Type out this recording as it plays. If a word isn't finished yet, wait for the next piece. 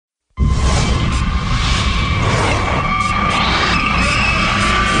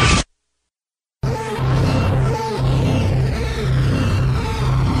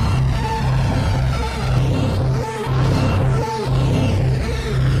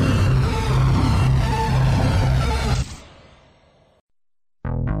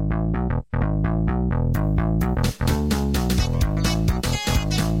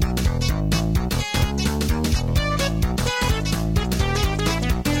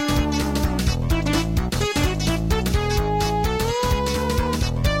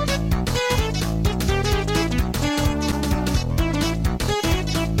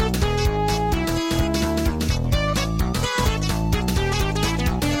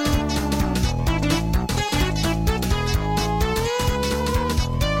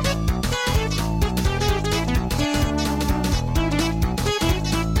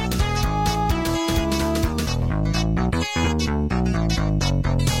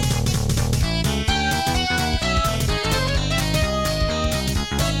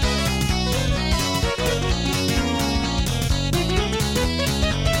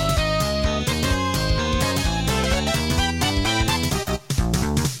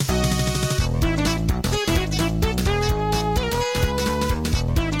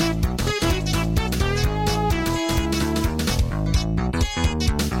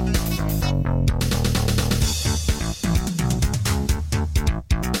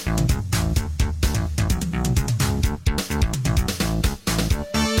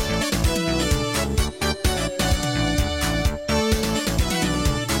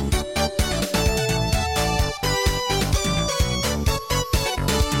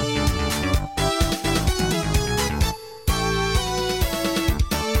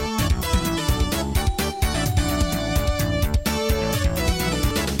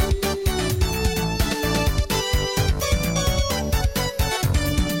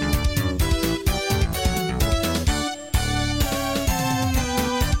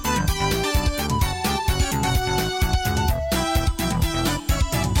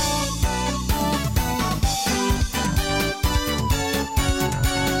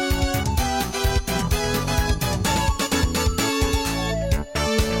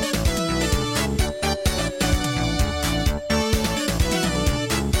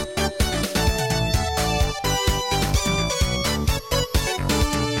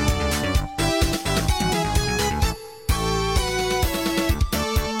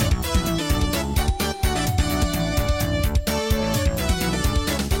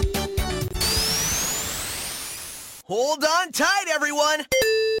Hold on tight, everyone.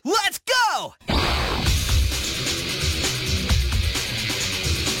 Let's go!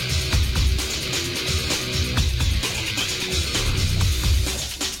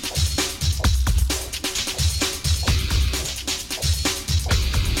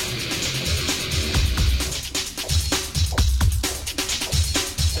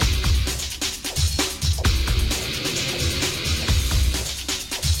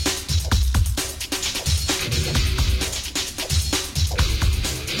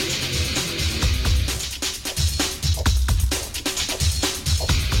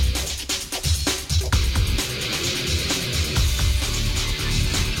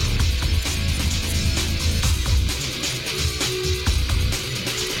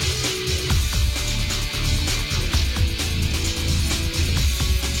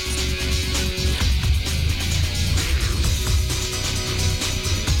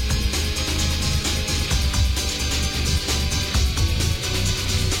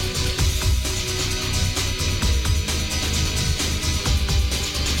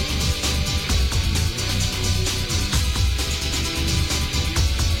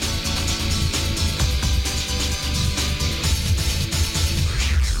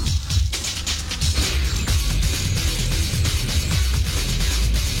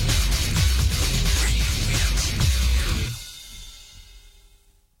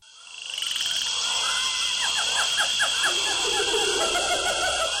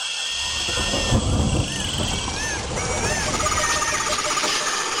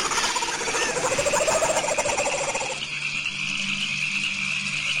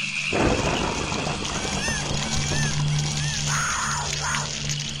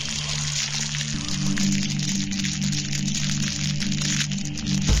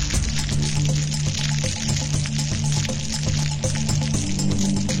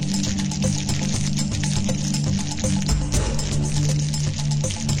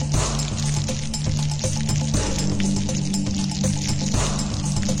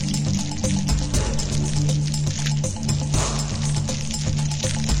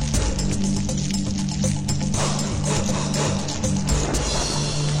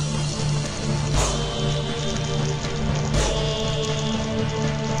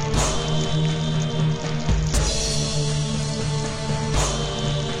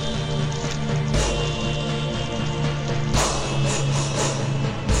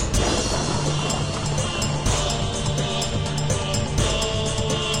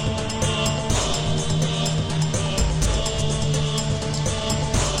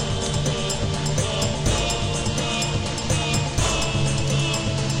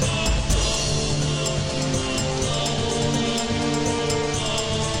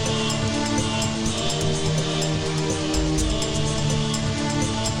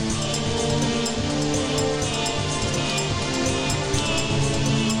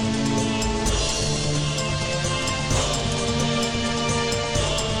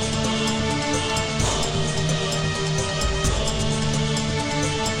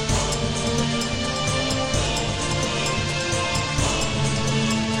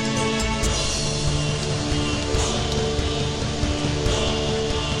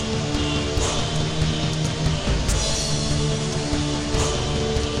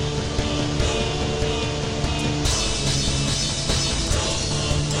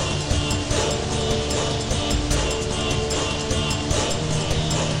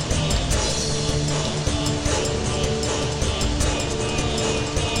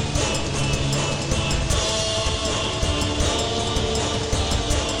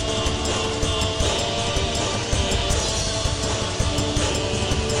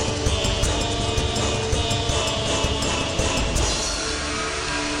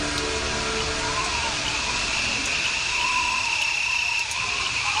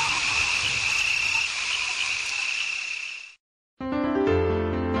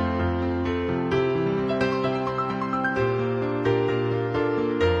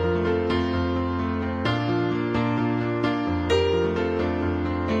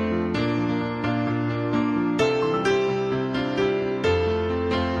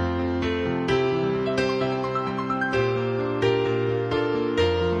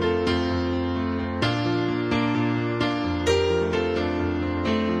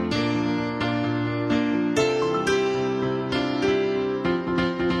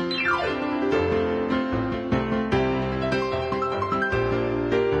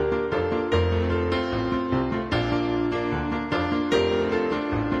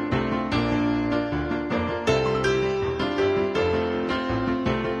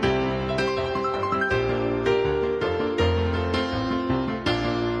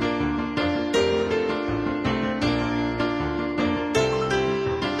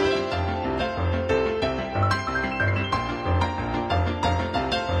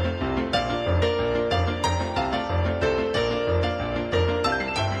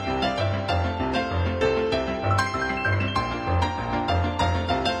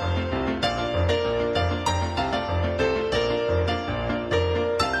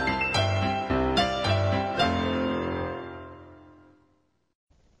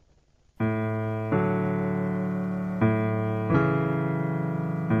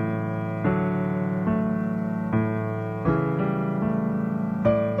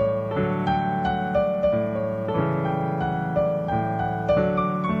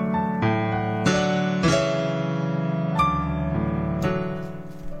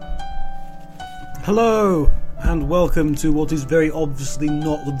 Hello, and welcome to what is very obviously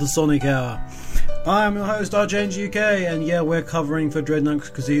not the Sonic Hour. I am your host, Archange UK, and yeah, we're covering for Dreadnoughts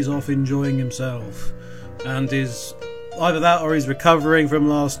because he's off enjoying himself. And is either that or he's recovering from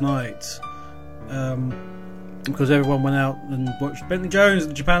last night. Because everyone went out and watched Bentley Jones at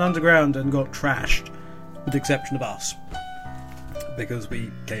the Japan Underground and got trashed, with the exception of us. Because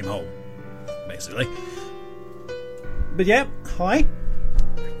we came home, basically. But yeah, hi.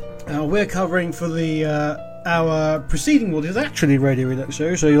 We're covering for the our preceding what is actually Radio Redux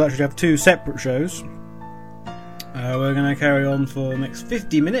show, so you'll actually have two separate shows. We're going to carry on for the next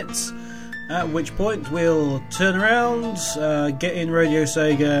 50 minutes, at which point we'll turn around, get in Radio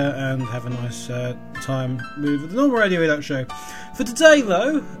Sega, and have a nice time with the normal Radio Redux show. For today,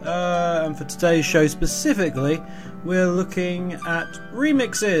 though, and for today's show specifically, we're looking at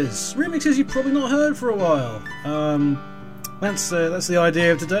remixes. Remixes you've probably not heard for a while. That's the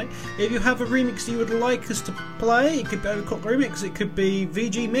idea of today. If you have a remix you would like us to play, it could be Overclock Remix, it could be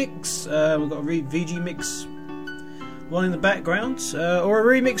VG Mix, we've got a VG Mix one in the background, or a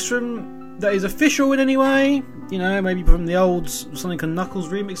remix from that is official in any way, you know, maybe from the old Sonic & Knuckles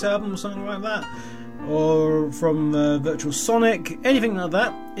remix album or something like that, or from Virtual Sonic, anything like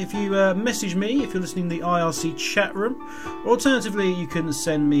that. If you message me, if you're listening to the IRC chat room, or alternatively you can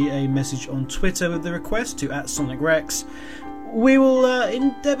send me a message on Twitter with the request to @SonicRex. We will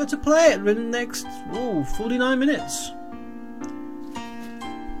endeavour to play it in the next 49 minutes.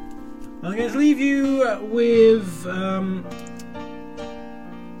 I'm going to leave you with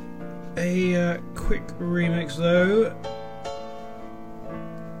a quick remix though.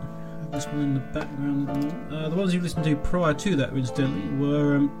 This one in the background at the moment. The ones you listened to prior to that, incidentally,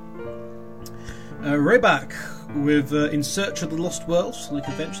 were Rayback with In Search of the Lost World, Sonic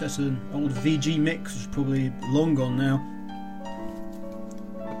Adventure. That's an old VG mix, which is probably long gone now.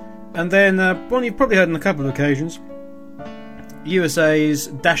 And then one you've probably heard on a couple of occasions, USA's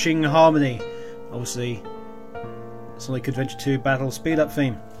Dashing Harmony, obviously Sonic Adventure 2 Battle Speed Up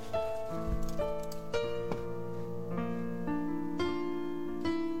theme.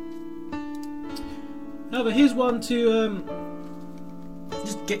 But here's one to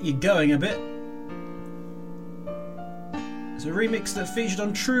just get you going a bit. It's a remix that featured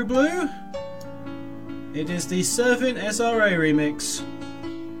on True Blue. It is the Surfing SRA remix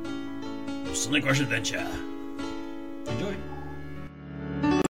of Sonic Rush Adventure. Enjoy.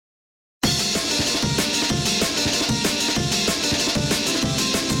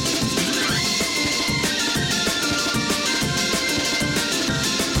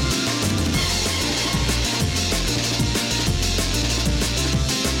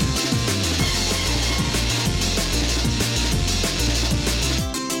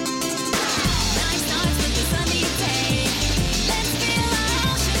 Let's feel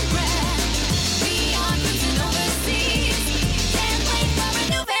our ocean breath. We are cruising overseas.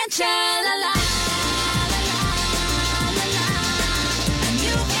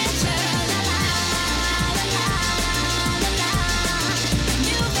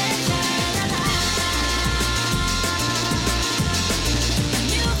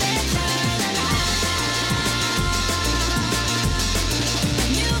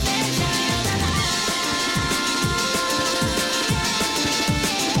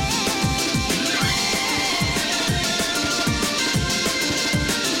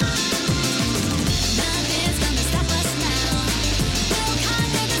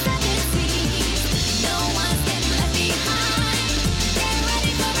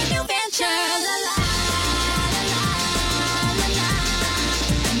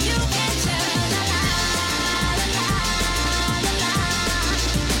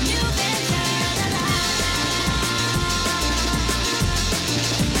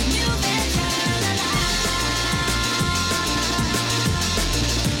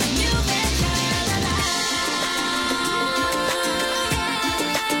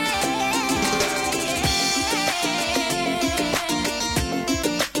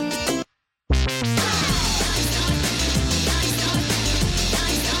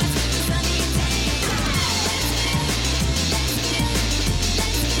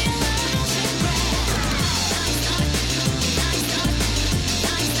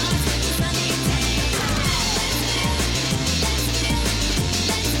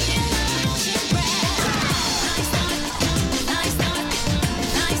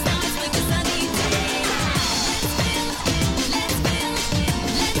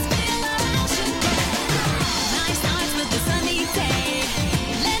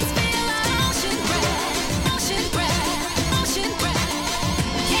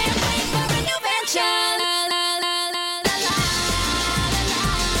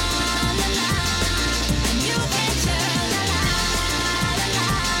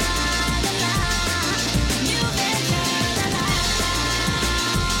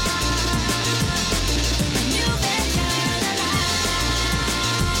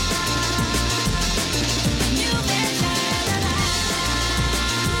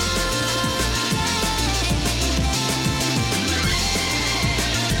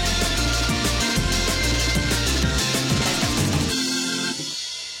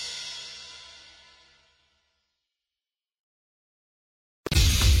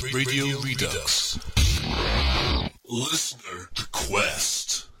 Radio Redux. Listener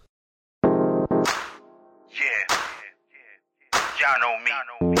Request. Yeah. Y'all know me.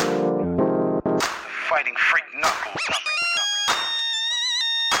 The fighting freak Knuckles.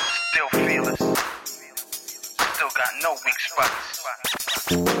 Still fearless. Still got no weak spots.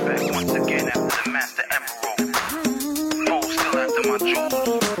 Back once again after the Master Emerald. Foes still after my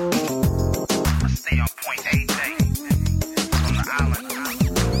jewels. I stay on point every day. On the island.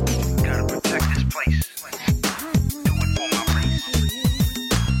 Gotta protect this place. Do it for my race.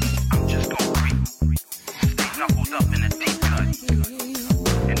 I'm just gonna creep. Stay knuckled up in a deep cut.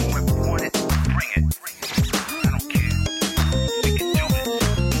 And whoever want it, bring it. I don't care. We can do this.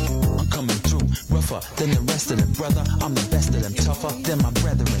 I'm coming through rougher than the rest of them, brother. I'm the best of them, tougher than my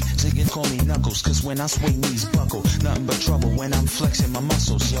brethren. Jiggin' call me Knuckles, cause when I swing knees buckle. Nothing but trouble when I'm flexing my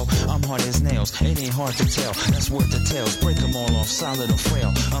muscles, yo. I'm hard as nails, it ain't hard to tell. That's what the tales, break them all off, solid or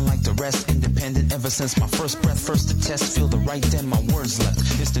frail. Unlike the rest, independent ever since my first breath. First to test, feel the right, then my words left.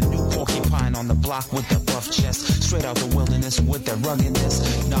 It's the new porcupine on the block with the buff chest. Straight out the wilderness with that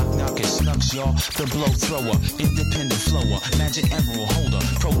ruggedness. Knock, knock, it snucks, y'all. The blow thrower, independent flower. Magic emerald holder,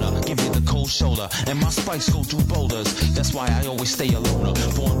 Crota, give you the cold shoulder. And my spikes go through boulders. That's why I always stay a loner.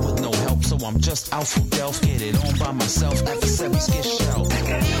 Born with no help, so I'm just out for Delph. Get it on by myself after series get shelled.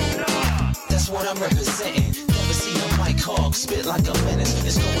 That's what I'm representing. Never seen a mic hog spit like a menace.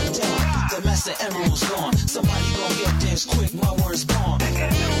 It's going down. The Master Emerald's gone. Somebody gon' get this quick. My words born.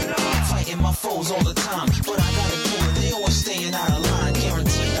 Fighting my foes all the time, but I gotta do it. They always staying out of line.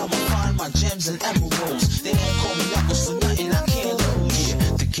 Guaranteed I'ma find my gems and emeralds. They don't call me Knuckles for nothing. I can't lose.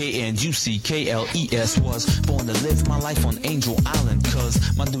 Yeah, the KNUCKLES was born to live my life on Angel Island.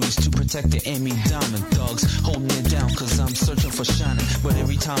 Cause my duty's to protect the enemy diamond thugs. Holding it down cause I'm searching for shining. But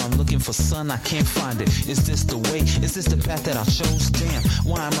every time I'm looking for sun, I can't find it. Is this the way? Is this the path that I chose? Damn,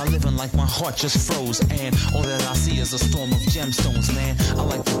 why am I living like my heart just froze? And all that I see is a storm of gemstones, man. I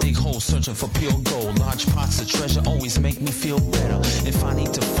like to dig holes searching for pure gold. Large pots of treasure always make me feel better. If I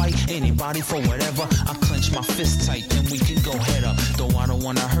need to fight anybody for whatever, I clench my fist tight and we can go head up. Though I don't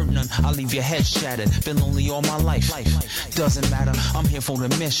wanna hurt none, I'll leave your head shattered. Been lonely all my life. Doesn't matter, I'm here for the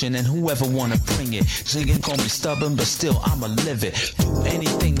mission and whoever wanna bring it. They can call me stubborn, but still I'ma live it. Do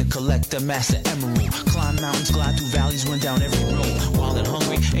anything to collect the Master Emerald. Climb mountains, glide through valleys, run down every road. Wild and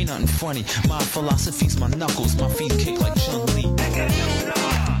hungry, ain't nothing funny. My philosophy's my knuckles, my feet kick like Chun-Li.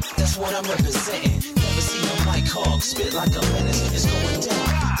 That's what I'm representing. Never seen a mic hog spit like a menace. It's going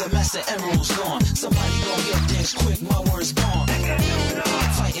down. The Master Emerald's gone. Somebody gon' get this quick. My words born.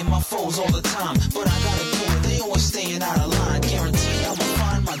 Fighting my foes all the time, but I gotta do it. They always staying out of line. Guaranteed I'ma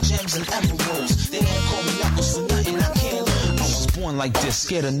find my gems and emeralds. They don't call me Knuckles for nothing. I can't lose. I was born like this,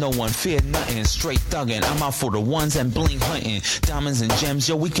 scared of no one, fear nothing. Straight thuggin', I'm out for the ones and bling hunting. Diamonds and gems,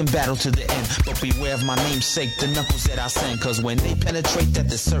 yo, we can battle to the end. But beware of my namesake, the knuckles that I send. Cause when they penetrate,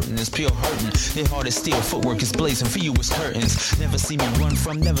 that is certain, it's pure hurting. Their heart is steel, footwork is blazing, for you it's curtains. Never see me run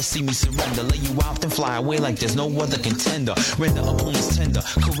from, never see me surrender. Lay you out, then fly away like there's no other contender. Render opponents tender,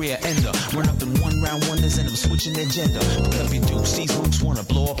 career ender. Run up in one round wonders and I'm switching their gender. Put up your dukes, these mooks wanna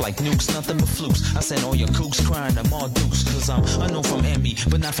blow up like nukes, nothing but flukes. I send all your kooks crying, I'm all dukes. Cause I'm unknown from ME,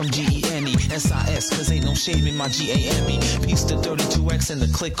 but not from GENE. SIS, cause ain't no shame in my GAME. Peace to 32X and the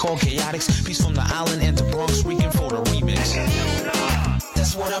clique called Chaotix. Peace from the island and to Bronx, Rican for the remix.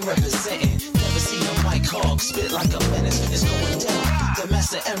 That's what I'm representing. Never seen a mic hog spit like a menace. It's going down. The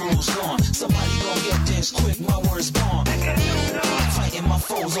Master Emerald's gone. Somebody gon' get this quick. My words born. Fighting my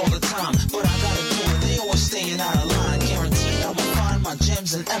foes all the time, but I gotta do it. They always staying out of line. Guaranteed I'ma find my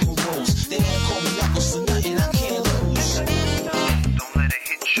gems and emeralds. They don't call me Knuckles for nothing. I can't lose. Don't let it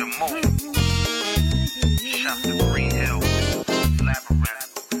hit your mood. Shout to Green Hill,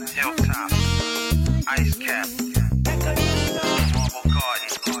 Labyrinth, Hilltop, Ice Cap, Marble Garden,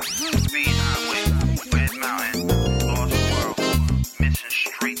 Speed Highway, Red Mountain, Lost World, Mission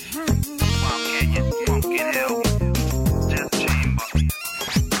Street, Wild Canyon, Pumpkin Hill, Death Chamber.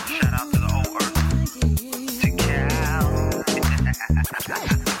 Shout out to the old earth, to Cal.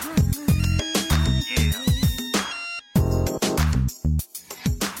 Yeah.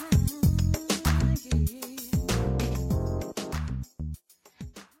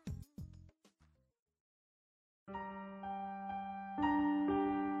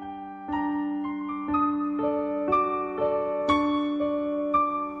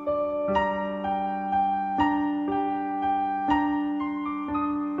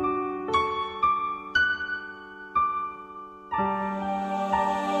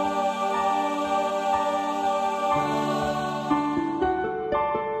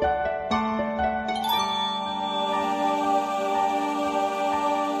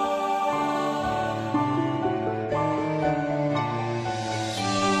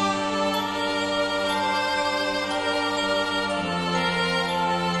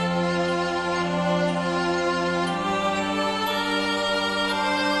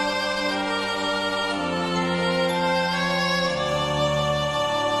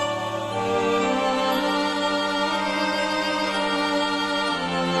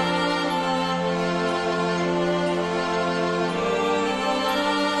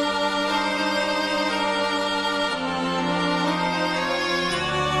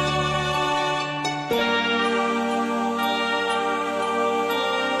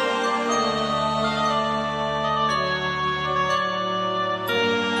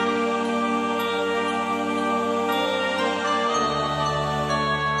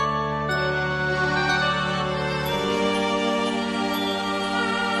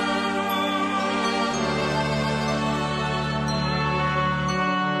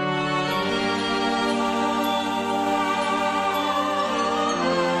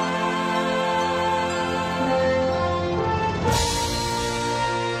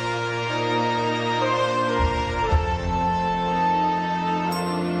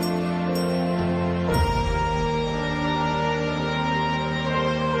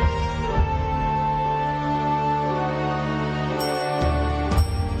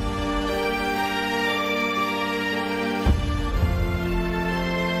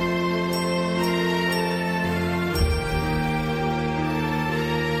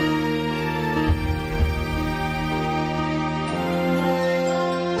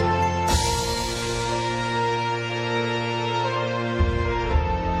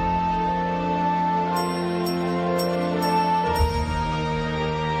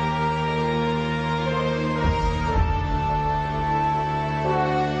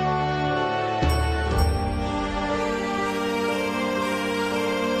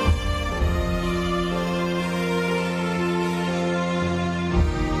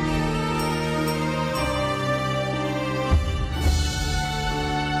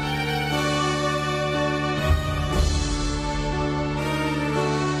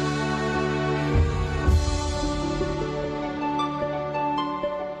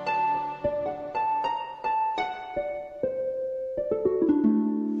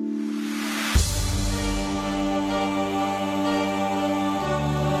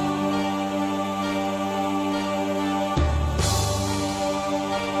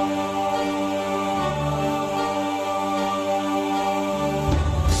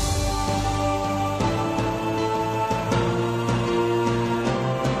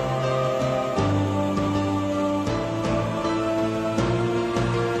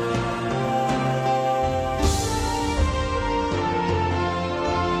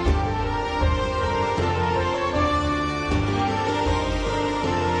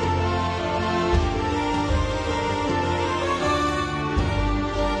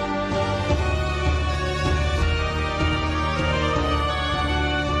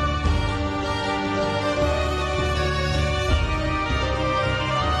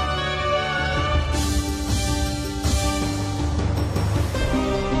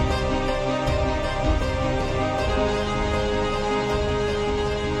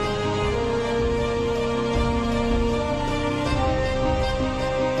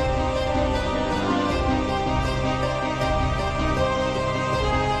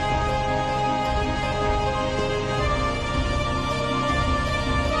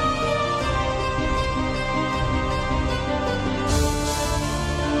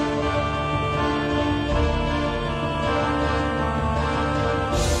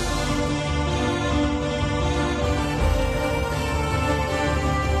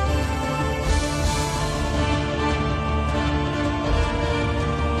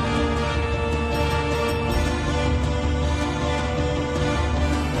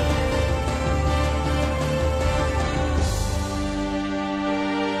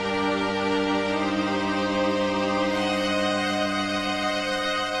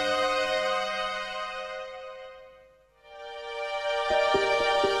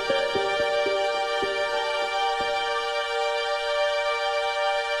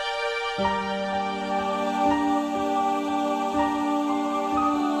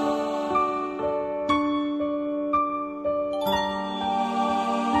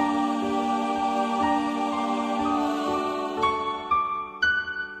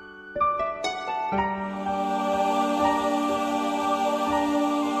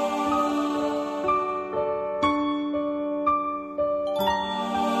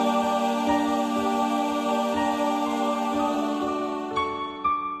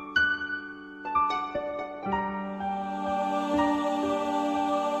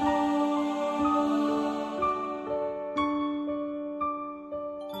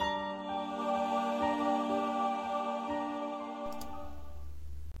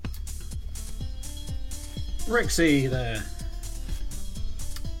 Rexy there.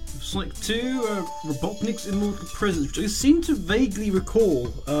 Sonic 2, Robotnik's Immortal Presence, which I seem to vaguely recall.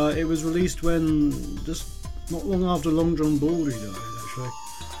 It was released when, just not long after Long John Baldry died, actually.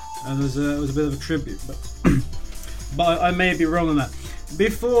 And it was a bit of a tribute, but I may be wrong on that.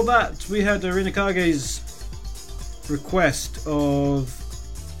 Before that, we had Rinakage's request of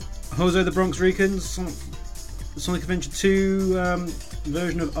Jose the Bronx Rican's Sonic Adventure 2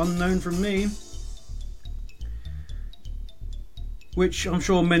 version of Unknown from Me, which I'm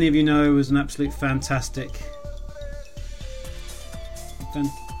sure many of you know is an absolute fantastic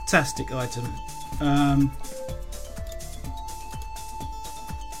item.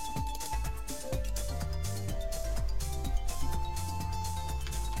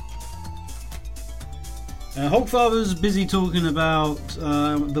 Hogfather's busy talking about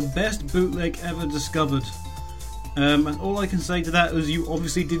the best bootleg ever discovered, and all I can say to that is you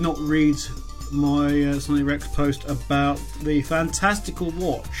obviously did not read my Sonic Rex post about the fantastical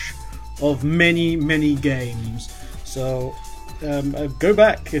watch of many games. So go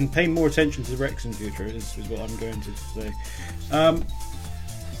back and pay more attention to Rex in future is what I'm going to say.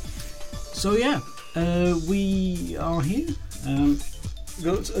 So yeah, we are here.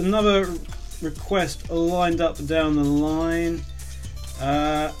 Got another request lined up down the line.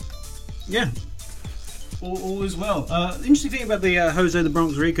 Yeah, all is well. Interesting thing about the Jose the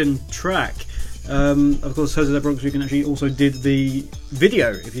Bronx Rican track. Of course, Jose the Bronx Rican actually also did the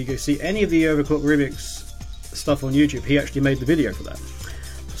video. If you go see any of the Overclock Remix stuff on YouTube, he actually made the video for that.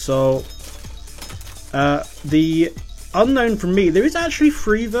 So, the Unknown from Me, there is actually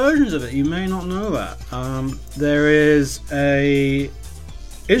 3 versions of it. You may not know that. There is a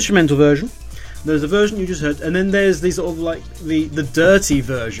instrumental version. There's a version you just heard, and then there's the sort of like the dirty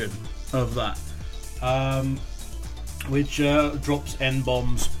version of that, which drops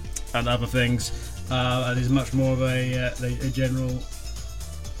N-bombs and other things, and is much more of a general.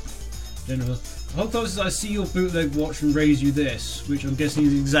 Hogfather says, I see your bootleg watch and raise you this, which I'm guessing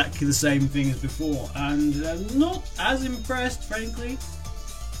is exactly the same thing as before, and not as impressed, frankly.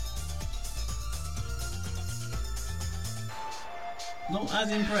 Not as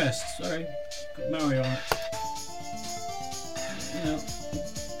impressed, sorry. Got Mario on it.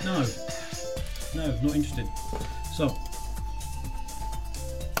 You know, no, not interested. So,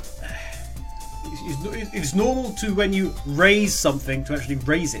 it's normal to, when you raise something, to actually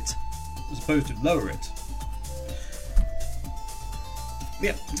raise it as opposed to lower it.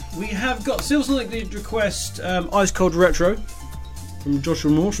 Yeah, we have got still something to request Ice Cold Retro from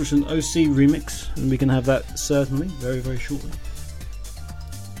Joshua Morse, which is an OC remix, and we can have that certainly very shortly.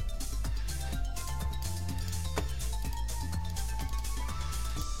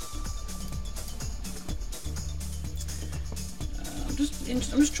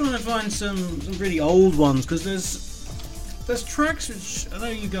 I'm just trying to find some really old ones, because there's tracks which I know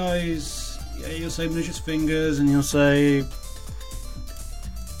you guys, you'll say Malicious Fingers and you'll say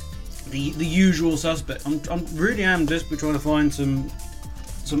the usual suspect. I'm really am desperately trying to find some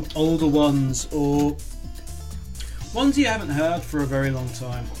older ones, or ones you haven't heard for a very long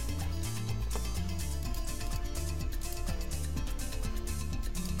time.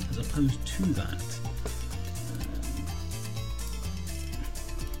 As opposed to that.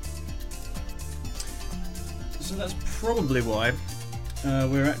 So that's probably why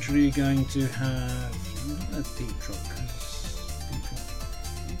we're actually going to have Deep Truck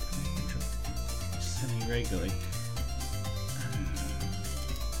semi-regularly.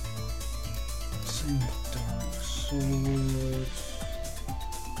 Same with Dark Sword.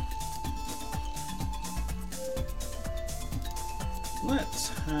 Let's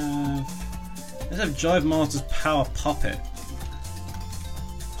have Jive Master's Power Puppet.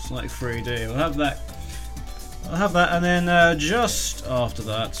 It's like 3D. We'll have that. I'll have that, and then just after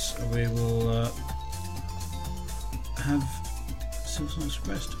that we will have Silver Sonic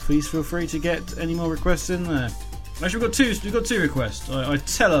Express. Please feel free to get any more requests in there. Actually, we've got two requests. I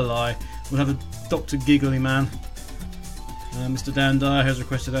tell a lie. We'll have a Dr. Giggly Man. Mr. Dan Dyer has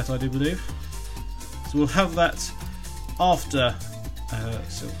requested that, I do believe. So we'll have that after Silver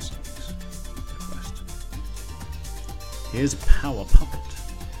Sonic's request. Here's Power Puppet.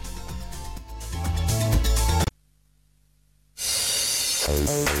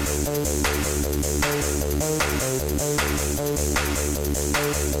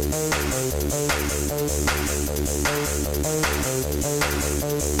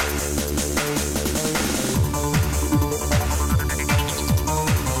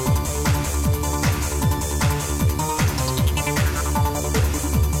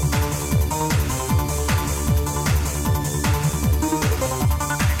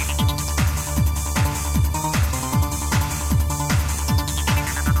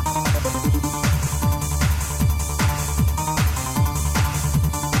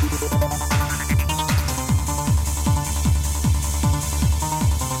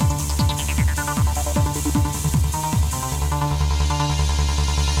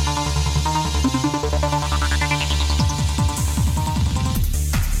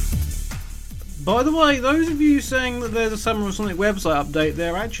 By the way, those of you saying that there's a Summer of Sonic website update,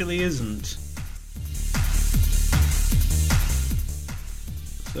 there actually isn't.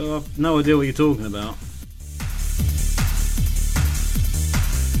 So I've no idea what you're talking about.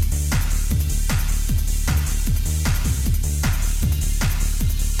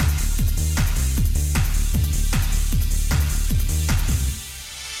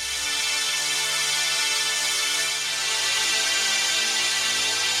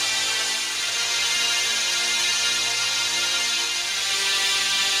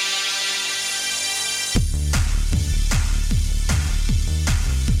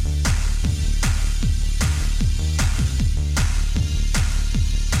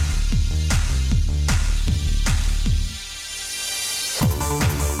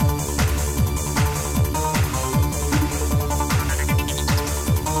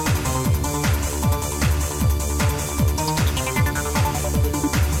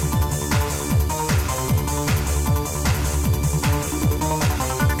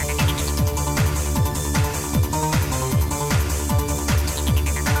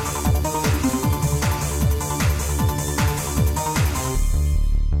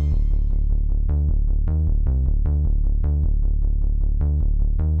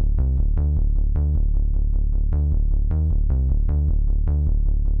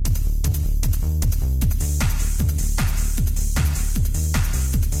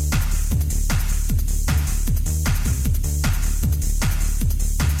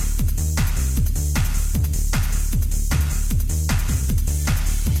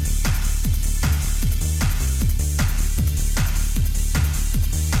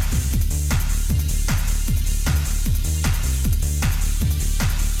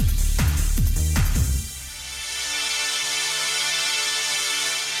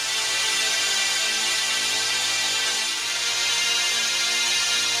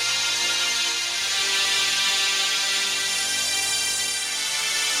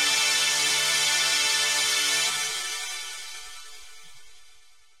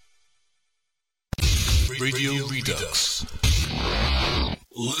 Radio Redux.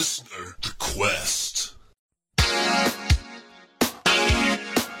 Listener request.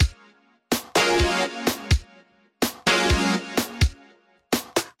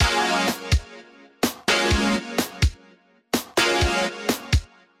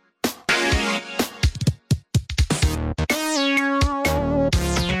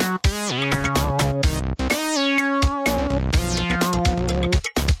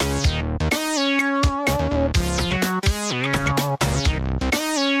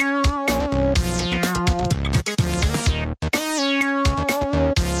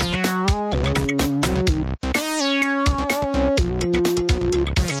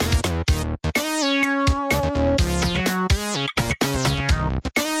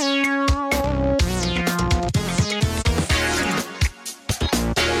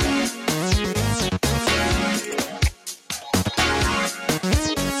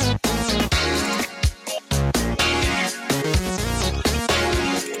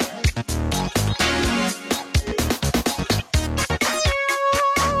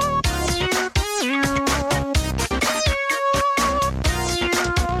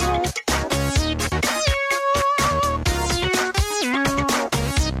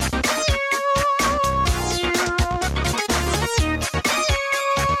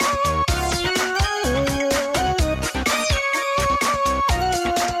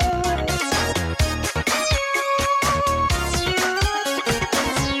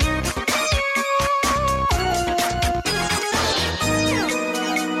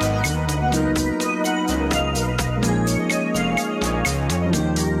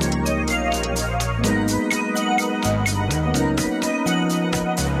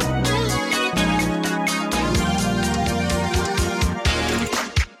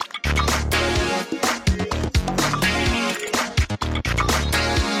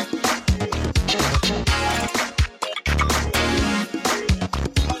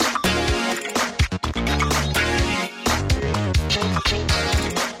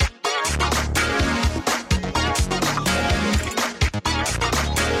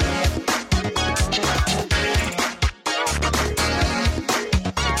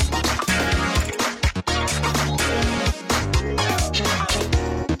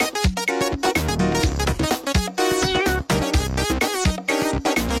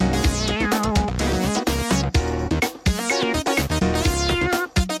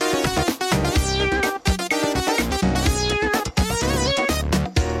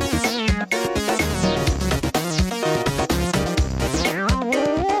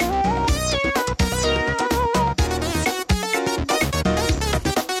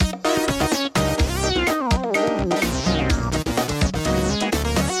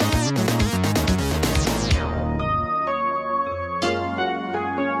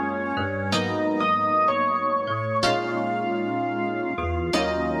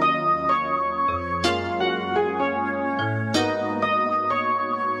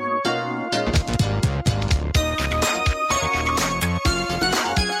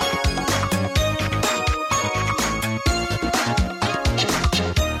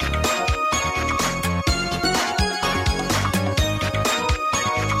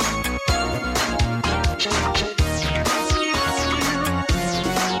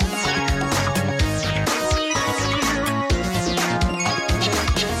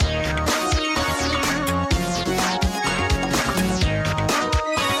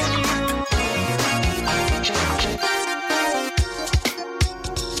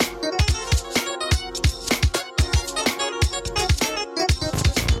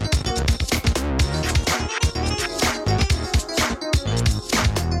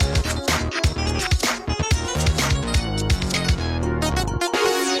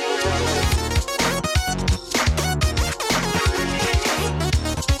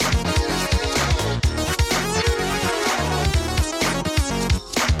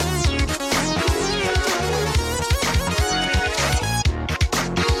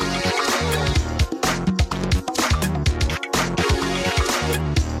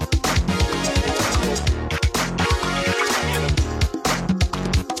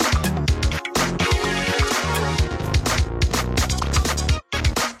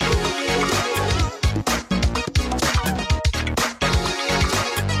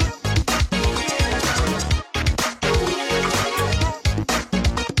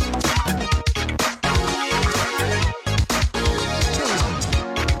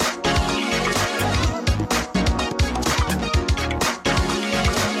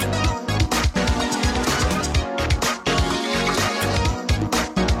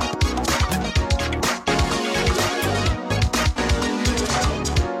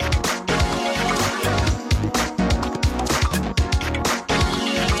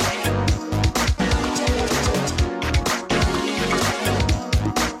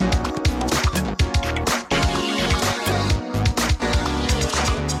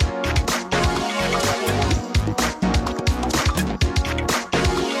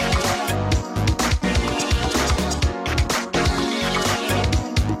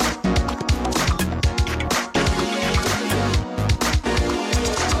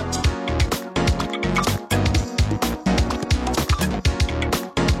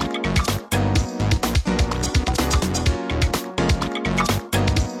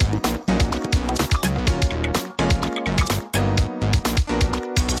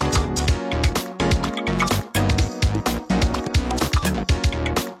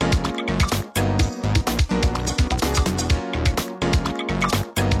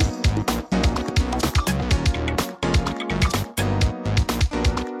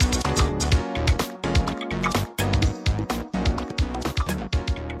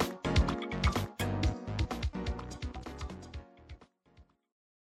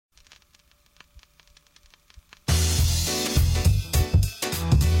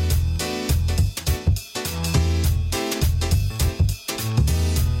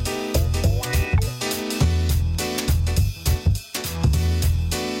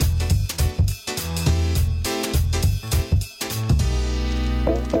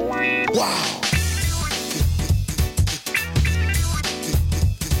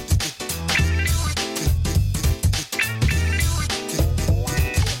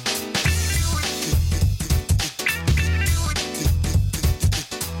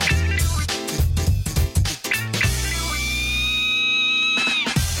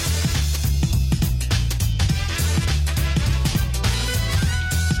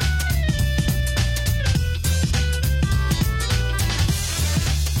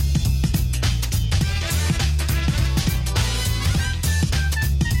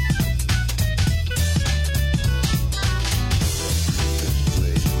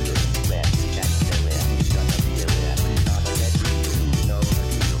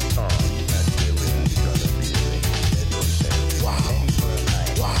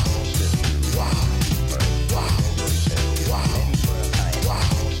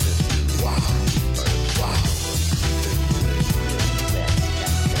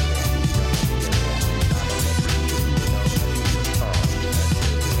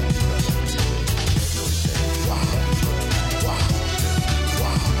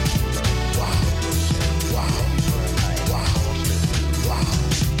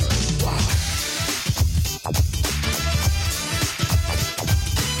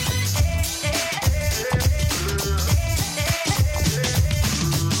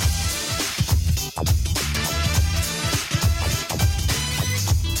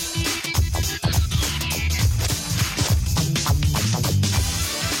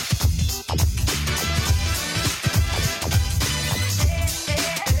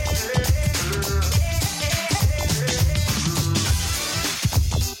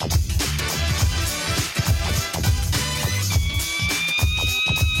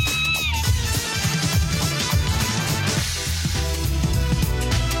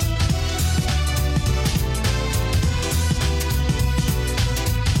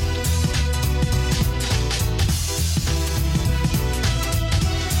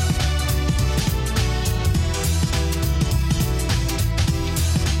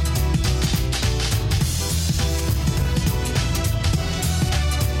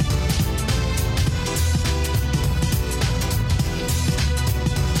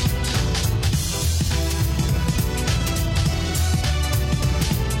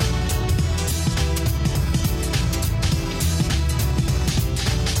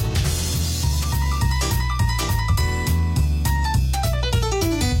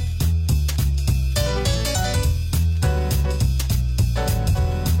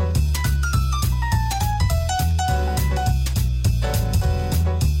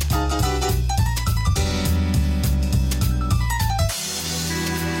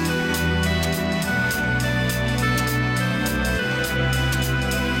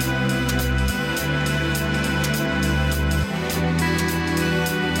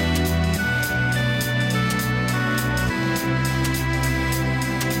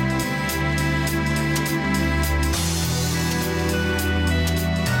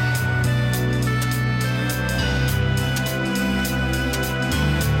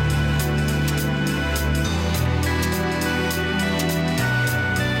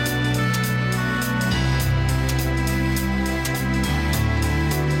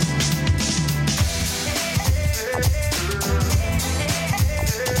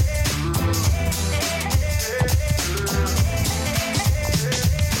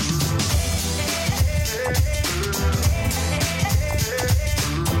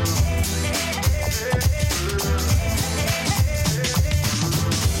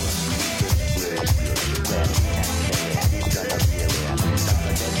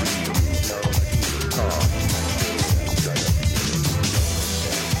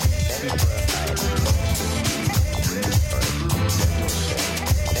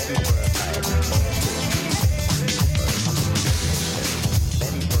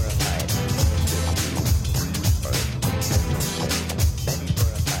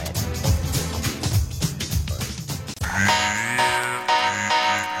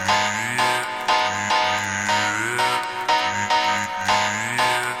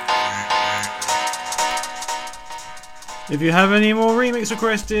 If you have any more remix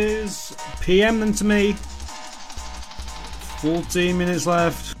requests, PM them to me. 14 minutes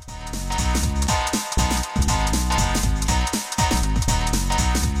left.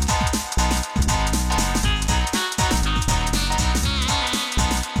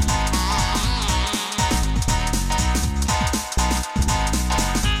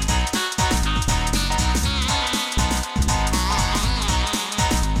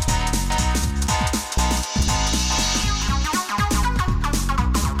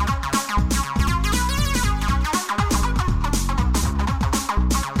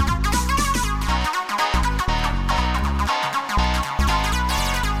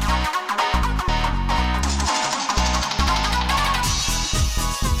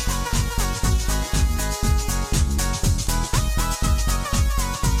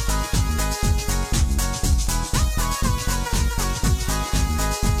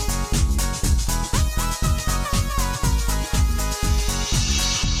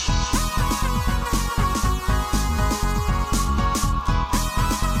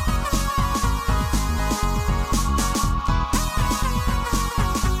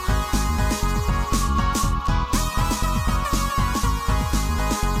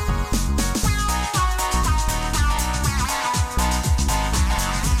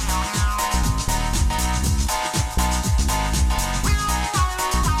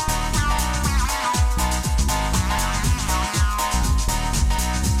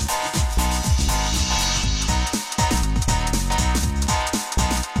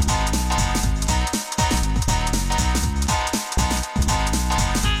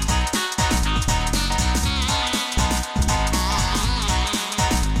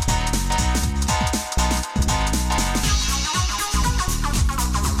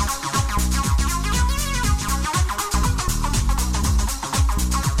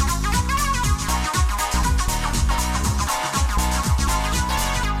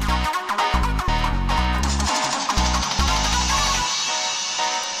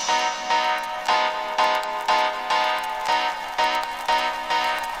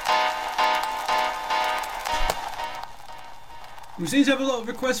 seem to have a lot of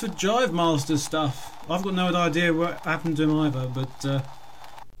requests for Jive Master stuff. I've got no idea what happened to him either, but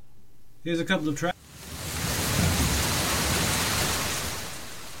here's a couple of tracks.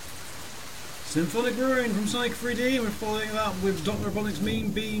 Symphonic Ruin from Sonic 3D, and we're following it up with Dr. Robotnik's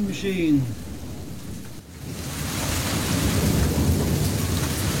Mean Bean Machine.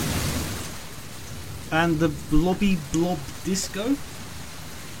 And the Blobby Blob Disco.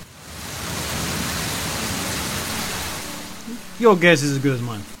 Your guess is as good as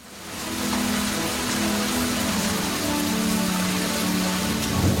mine.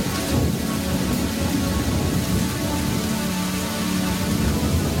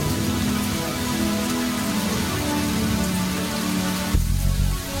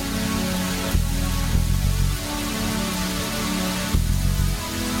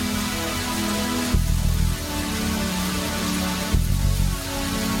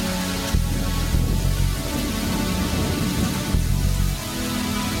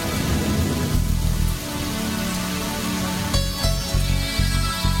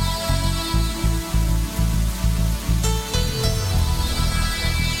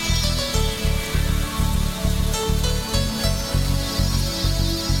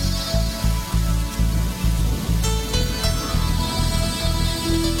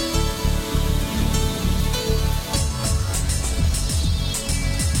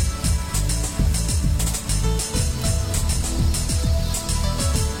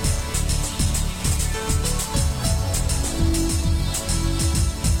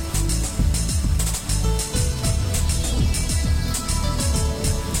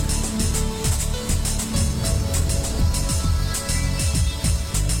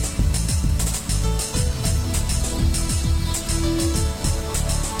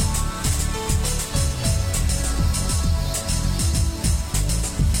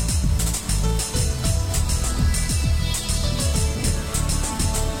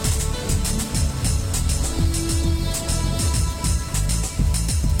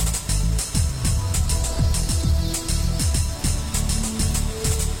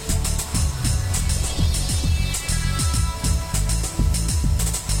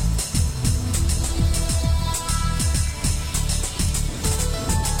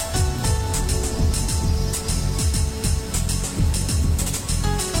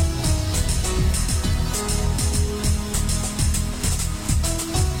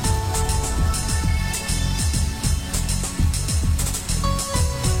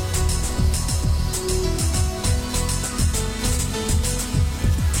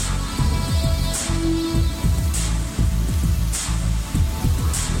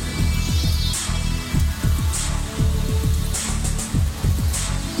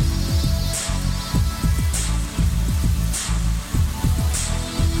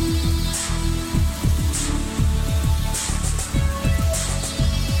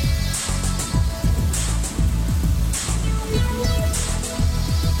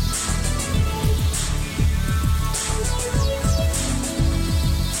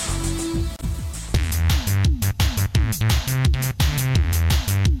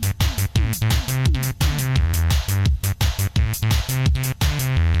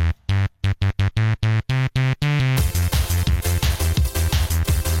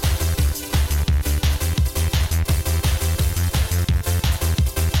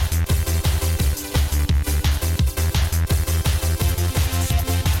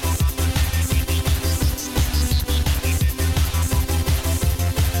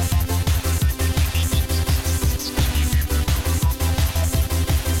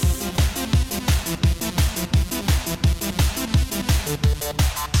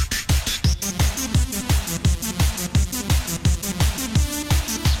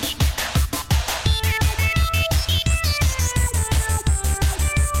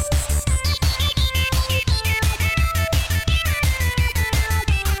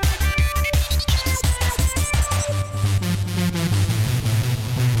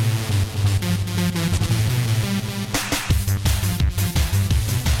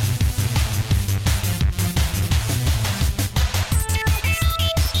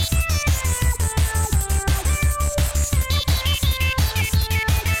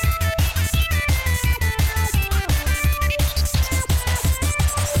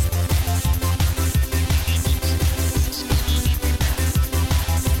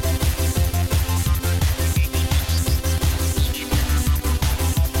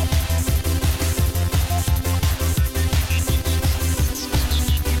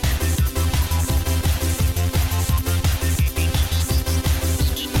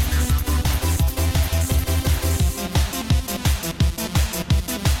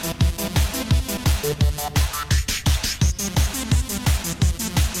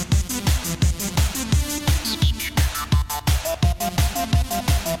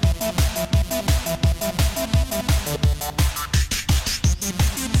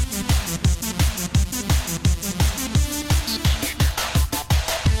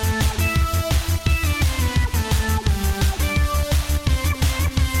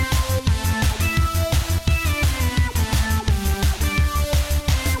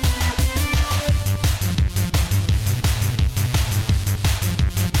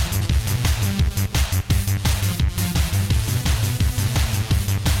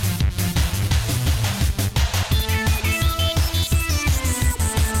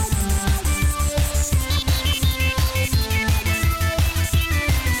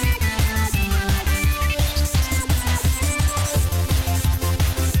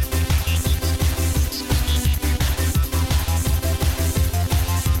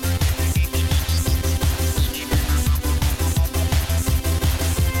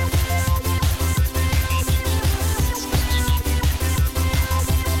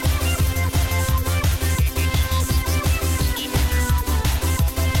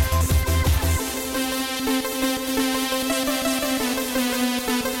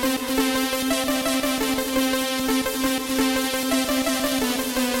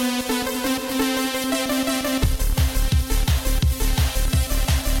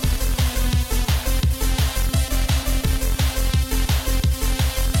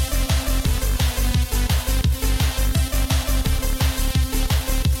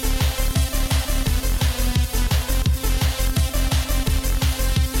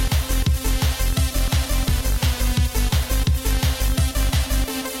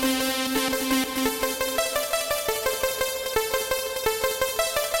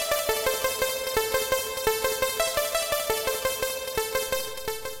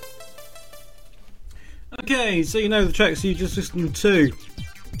 Okay, so you know the tracks you just listened to.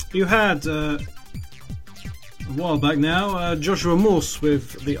 You had, a while back now, Joshua Morse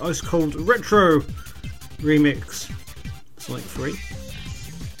with the Ice Cold Retro remix. Sonic 3.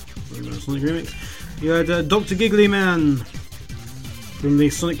 Sonic remix. You had Dr. Giggly Man from the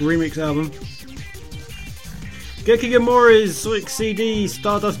Sonic Remix album. Geki Gamori's Sonic CD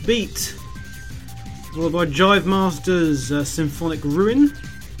Stardust Beat, followed by Jive Masters Symphonic Ruin.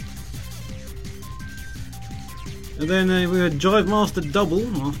 And then we had Jive Master Double,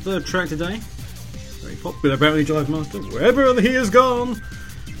 our third track today. Very popular apparently, Jive Master, wherever he is gone.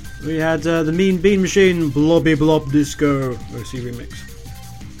 We had the Mean Bean Machine Blobby Blob Disco OC remix.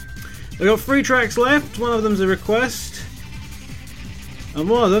 We've got 3 tracks left, one of them's a request. And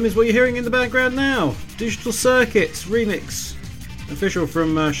one of them is what you're hearing in the background now. Digital Circuits remix. Official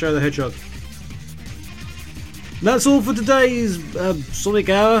from Show the Hedgehog. And that's all for today's Sonic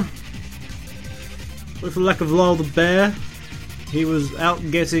Hour. Sorry for the lack of Lyle the Bear. He was out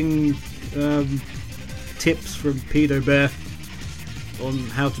getting tips from Pedo Bear on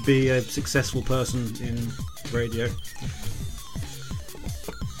how to be a successful person in radio.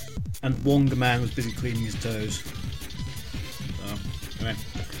 And Wonga Man was busy cleaning his toes. So, anyway.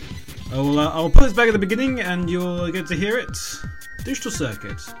 I'll put this back at the beginning and you'll get to hear it. Digital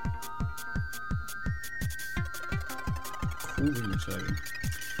Circuits. Cool remix version.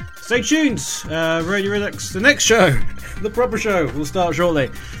 Stay tuned! Radio Redux, the next show, the proper show, will start shortly.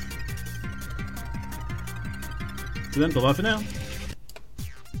 So then, bye-bye for now.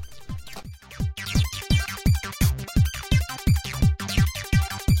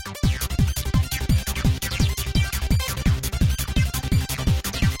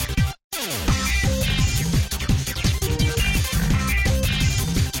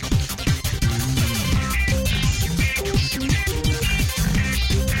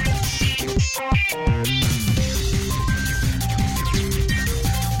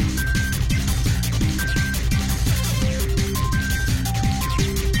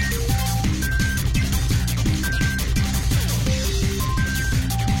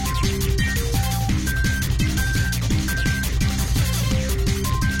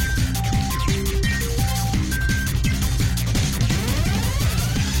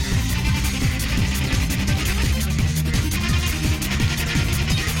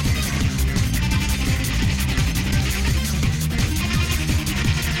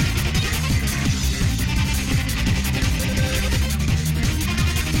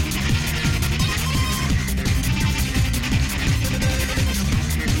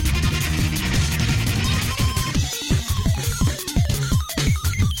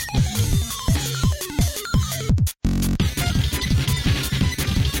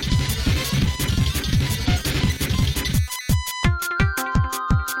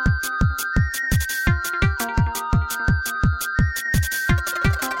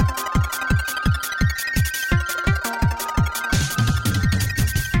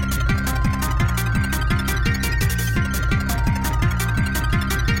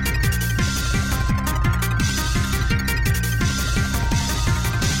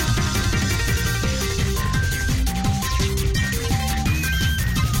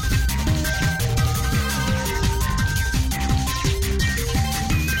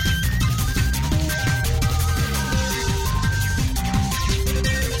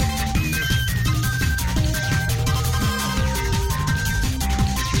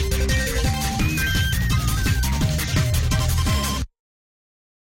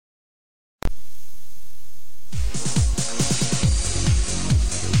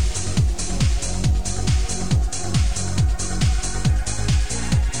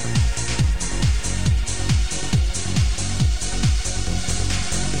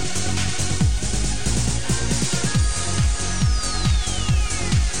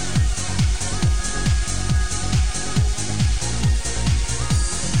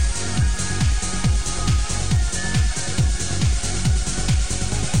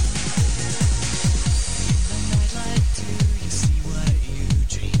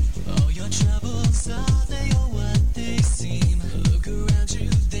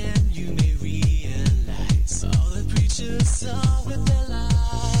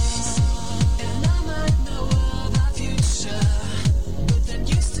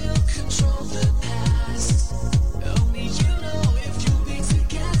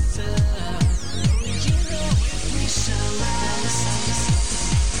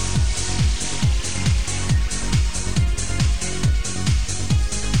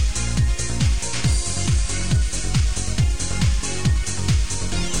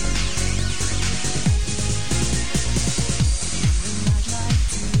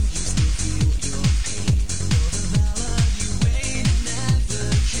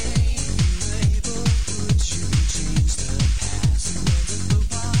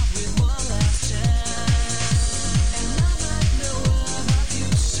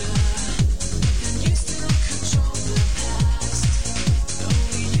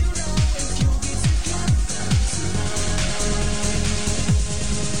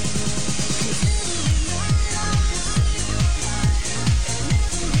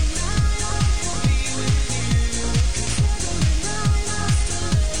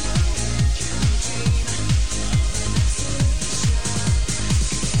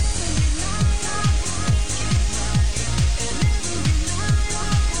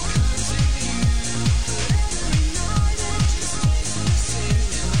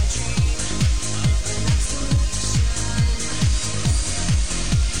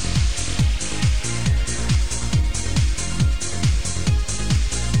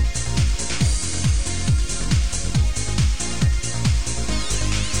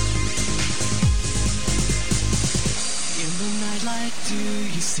 Do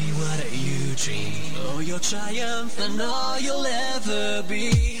you see what you dream? Oh, your triumph and all you'll ever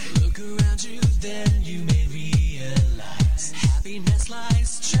be. Look around you, then you may realize happiness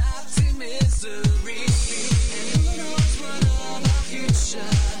lies trapped in misery.